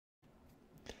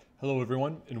Hello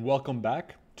everyone, and welcome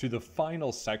back to the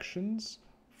final sections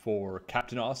for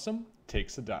Captain Awesome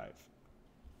Takes a Dive.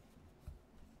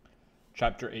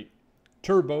 Chapter 8,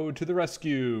 Turbo to the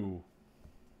Rescue!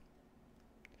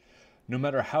 No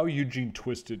matter how Eugene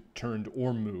twisted, turned,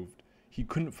 or moved, he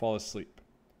couldn't fall asleep.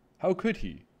 How could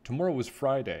he? Tomorrow was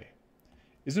Friday.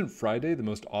 Isn't Friday the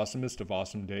most awesomest of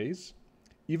awesome days?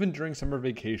 Even during summer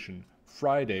vacation,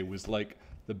 Friday was like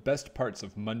the best parts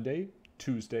of Monday,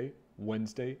 Tuesday,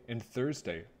 Wednesday, and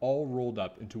Thursday all rolled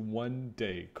up into one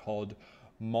day called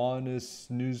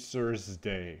Monosnoozer's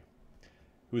Day.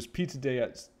 It was pizza day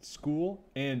at school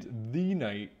and the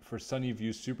night for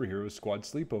Sunnyview's Superhero Squad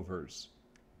sleepovers.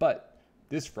 But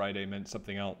this Friday meant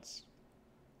something else.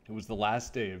 It was the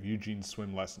last day of Eugene's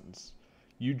swim lessons.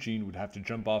 Eugene would have to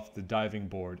jump off the diving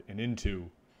board and into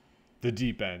the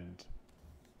deep end.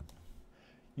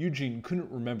 Eugene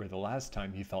couldn't remember the last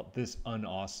time he felt this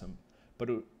unawesome, but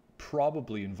it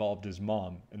probably involved his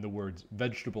mom and the words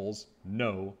vegetables,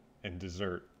 no, and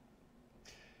dessert.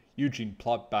 Eugene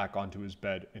plopped back onto his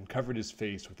bed and covered his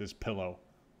face with his pillow.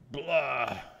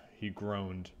 Blah! He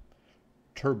groaned.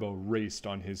 Turbo raced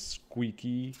on his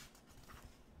squeaky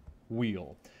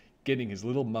wheel, getting his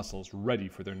little muscles ready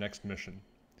for their next mission.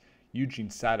 Eugene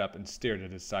sat up and stared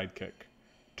at his sidekick.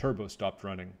 Turbo stopped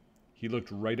running. He looked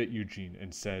right at Eugene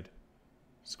and said,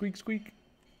 "Squeak, squeak."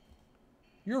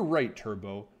 "You're right,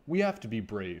 Turbo. We have to be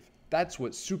brave. That's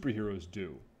what superheroes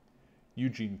do."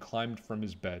 Eugene climbed from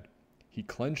his bed. He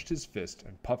clenched his fist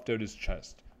and puffed out his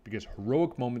chest, because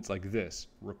heroic moments like this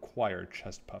require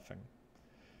chest puffing.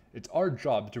 It's our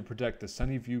job to protect the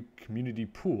Sunnyview community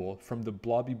pool from the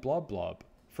blobby blob blob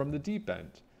from the deep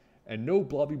end, and no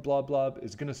blobby blob blob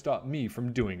is going to stop me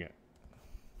from doing it.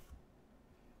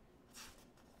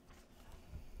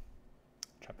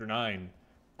 Chapter 9,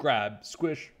 Grab,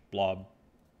 Squish, Blob.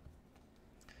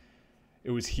 It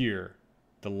was here,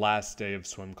 the last day of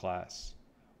swim class.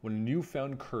 When a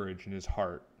newfound courage in his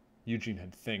heart, Eugene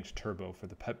had thanked Turbo for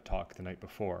the pep talk the night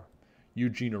before.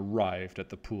 Eugene arrived at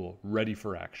the pool, ready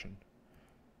for action.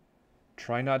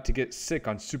 "Try not to get sick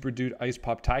on Super Dude Ice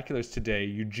Poptaculars today,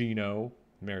 Eugenio,"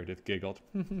 Meredith giggled.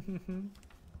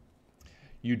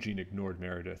 Eugene ignored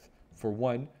Meredith. For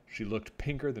one, she looked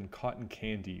pinker than cotton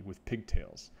candy with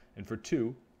pigtails, and for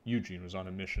two, Eugene was on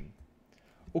a mission.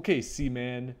 "Okay,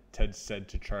 Seaman," Ted said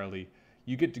to Charlie.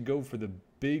 "You get to go for the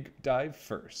big dive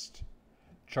first."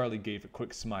 Charlie gave a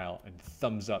quick smile and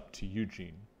thumbs up to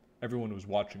Eugene. Everyone was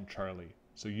watching Charlie,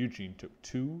 so Eugene took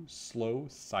 2 slow,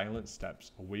 silent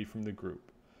steps away from the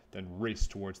group, then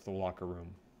raced towards the locker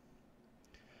room.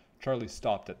 Charlie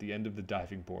stopped at the end of the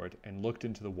diving board and looked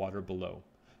into the water below.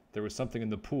 There was something in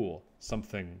the pool,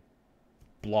 something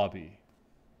blobby.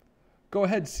 "Go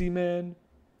ahead, Seaman.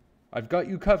 I've got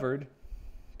you covered,"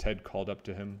 Ted called up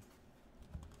to him.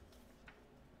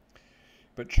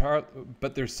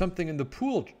 But there's something in the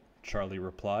pool," Charlie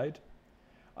replied.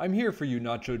 "I'm here for you,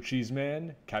 Nacho Cheese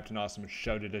Man," Captain Awesome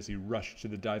shouted as he rushed to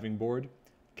the diving board.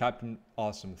 Captain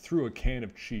Awesome threw a can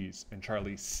of cheese, and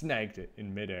Charlie snagged it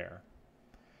in midair.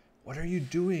 "What are you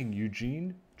doing,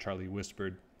 Eugene?" Charlie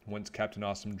whispered, once Captain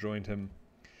Awesome joined him.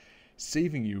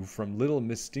 "Saving you from little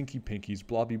Miss Stinky Pinky's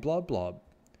blobby blob blob."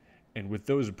 And with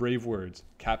those brave words,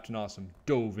 Captain Awesome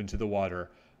dove into the water.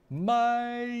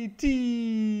 Mighty!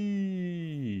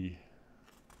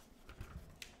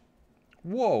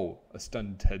 "Whoa!" a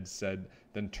stunned Ted said,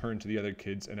 then turned to the other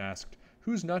kids and asked,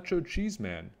 "Who's Nacho Cheese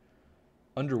Man?"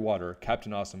 Underwater,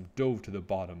 Captain Awesome dove to the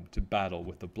bottom to battle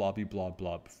with the blobby blob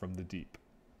blob from the deep.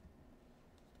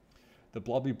 The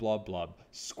blobby blob blob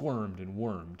squirmed and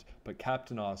wormed, but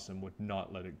Captain Awesome would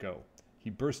not let it go. He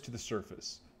burst to the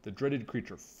surface, the dreaded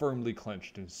creature firmly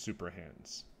clenched in his super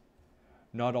hands.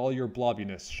 "Not all your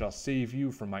blobbiness shall save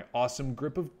you from my awesome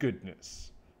grip of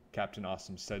goodness," Captain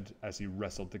Awesome said as he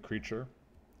wrestled the creature.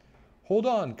 "Hold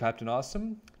on, Captain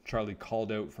Awesome," Charlie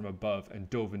called out from above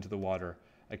and dove into the water.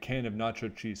 A can of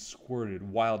nacho cheese squirted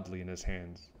wildly in his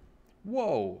hands.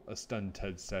 "Whoa!" a stunned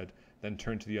Ted said, then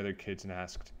turned to the other kids and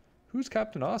asked, "Who's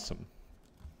Captain Awesome?"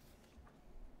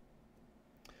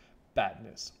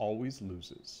 Badness always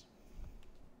loses.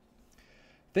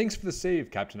 "Thanks for the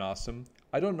save, Captain Awesome.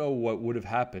 I don't know what would have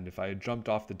happened if I had jumped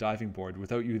off the diving board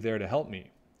without you there to help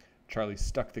me." Charlie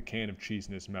stuck the can of cheese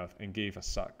in his mouth and gave a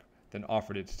suck, then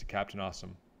offered it to Captain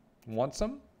Awesome. "Want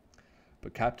some?"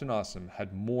 But Captain Awesome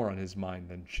had more on his mind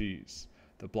than cheese.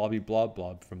 The blobby blob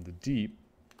blob from the deep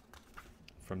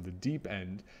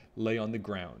end lay on the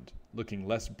ground, looking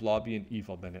less blobby and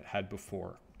evil than it had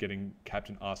before, getting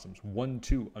Captain Awesome's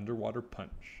 1-2 underwater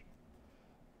punch.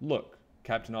 "Look,"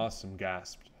 Captain Awesome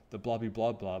gasped. "The blobby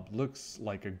blob blob looks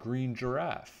like a green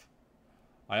giraffe."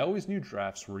 I always knew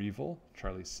giraffes were evil,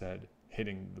 Charlie said,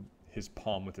 hitting his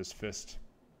palm with his fist.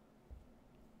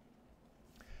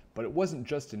 But it wasn't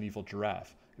just an evil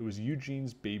giraffe. It was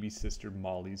Eugene's baby sister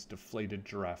Molly's deflated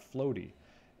giraffe floaty.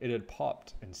 It had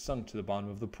popped and sunk to the bottom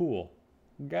of the pool.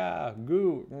 Gah,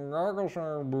 goo,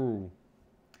 boo.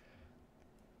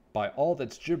 By all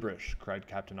that's gibberish, cried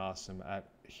Captain Awesome at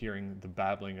hearing the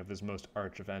babbling of his most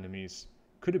arch of enemies.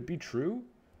 Could it be true?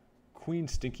 Queen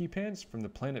Stinky Pants from the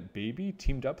planet Baby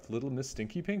teamed up with Little Miss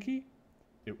Stinky Pinky?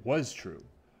 It was true,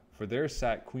 for there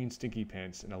sat Queen Stinky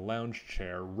Pants in a lounge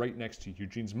chair right next to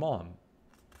Eugene's mom.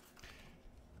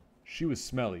 She was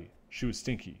smelly, she was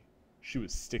stinky, she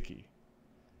was sticky.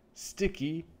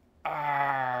 Sticky?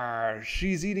 Ah!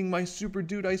 She's eating my Super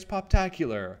Dude Ice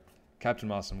Poptacular! Captain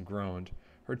Awesome groaned.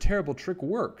 Her terrible trick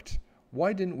worked.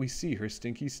 Why didn't we see her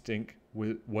stinky stink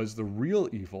was the real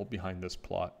evil behind this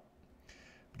plot?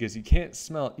 Because you can't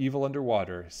smell evil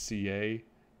underwater, CA.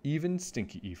 Even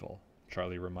stinky evil,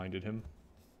 Charlie reminded him.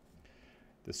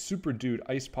 The Super Dude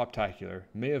Ice Poptacular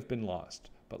may have been lost,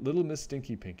 but Little Miss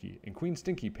Stinky Pinky and Queen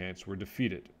Stinky Pants were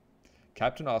defeated.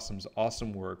 Captain Awesome's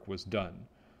awesome work was done.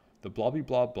 The Blobby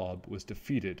Blob Blob was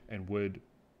defeated and would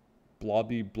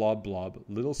blobby blob blob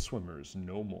little swimmers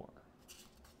no more.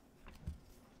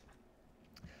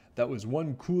 That was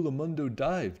one coolamundo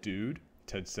dive, dude,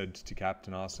 Ted said to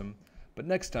Captain Awesome. But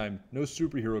next time, no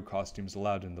superhero costumes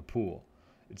allowed in the pool.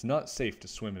 It's not safe to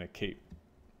swim in a cape.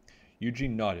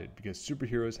 Eugene nodded because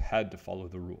superheroes had to follow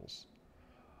the rules.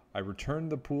 I return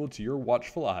the pool to your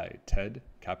watchful eye, Ted,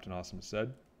 Captain Awesome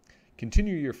said.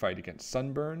 Continue your fight against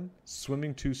sunburn,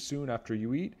 swimming too soon after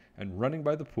you eat, and running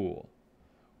by the pool.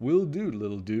 Will do,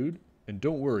 little dude, and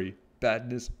don't worry,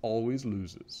 badness always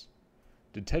loses.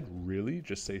 Did Ted really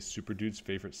just say Super Dude's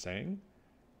favorite saying?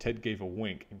 Ted gave a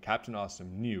wink, and Captain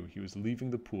Awesome knew he was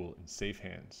leaving the pool in safe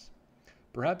hands.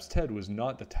 Perhaps Ted was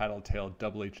not the tattletale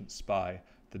double-agent spy,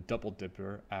 the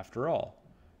double-dipper, after all.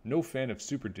 No fan of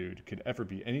Super Dude could ever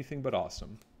be anything but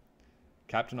awesome.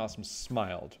 Captain Awesome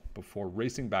smiled before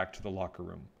racing back to the locker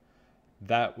room.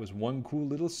 That was one cool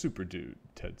little Super Dude,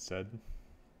 Ted said.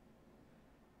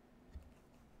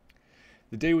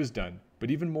 The day was done, but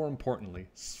even more importantly,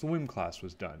 swim class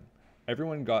was done.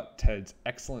 Everyone got Ted's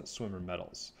excellent swimmer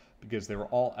medals, because they were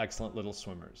all excellent little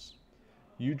swimmers.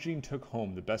 Eugene took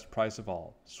home the best prize of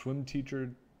all, swim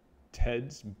teacher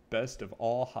Ted's Best of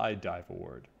All High Dive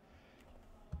Award.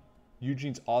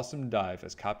 Eugene's awesome dive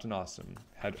as Captain Awesome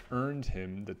had earned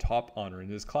him the top honor in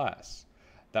his class.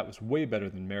 That was way better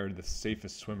than Meredith's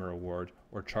Safest Swimmer Award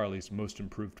or Charlie's Most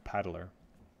Improved Paddler.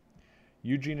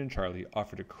 Eugene and Charlie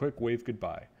offered a quick wave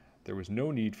goodbye. There was no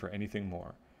need for anything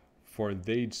more, for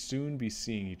they'd soon be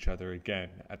seeing each other again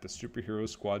at the Superhero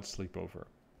Squad sleepover.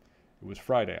 It was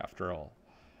Friday, after all.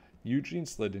 Eugene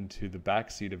slid into the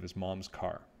back seat of his mom's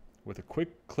car. With a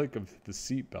quick click of the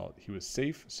seatbelt, he was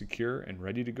safe, secure, and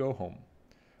ready to go home.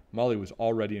 Molly was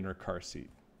already in her car seat,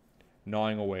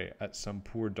 gnawing away at some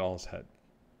poor doll's head.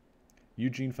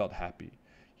 Eugene felt happy.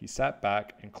 He sat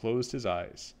back and closed his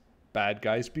eyes. Bad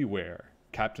guys beware.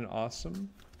 Captain Awesome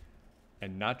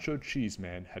and Nacho Cheese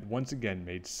Man had once again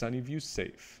made Sunnyview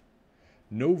safe.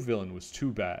 No villain was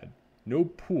too bad. No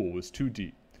pool was too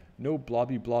deep. No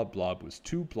blobby blob blob was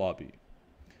too blobby.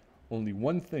 Only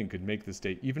one thing could make this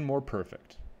day even more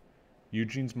perfect.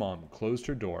 Eugene's mom closed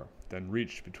her door, then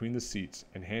reached between the seats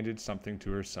and handed something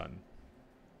to her son.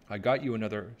 I got you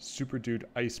another Super Dude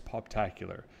Ice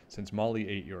Poptacular since Molly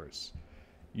ate yours.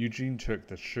 Eugene took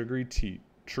the sugary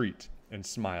treat and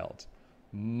smiled.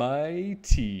 My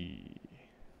tea.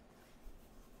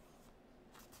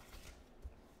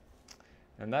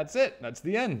 And that's it. That's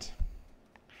the end.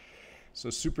 So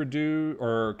Super Dude,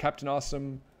 or Captain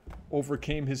Awesome,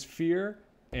 overcame his fear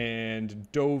and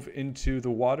dove into the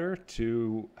water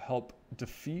to help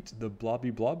defeat the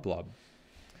blobby blob blob.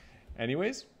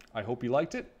 Anyways, I hope you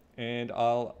liked it, and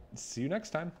I'll see you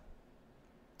next time.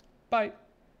 Bye.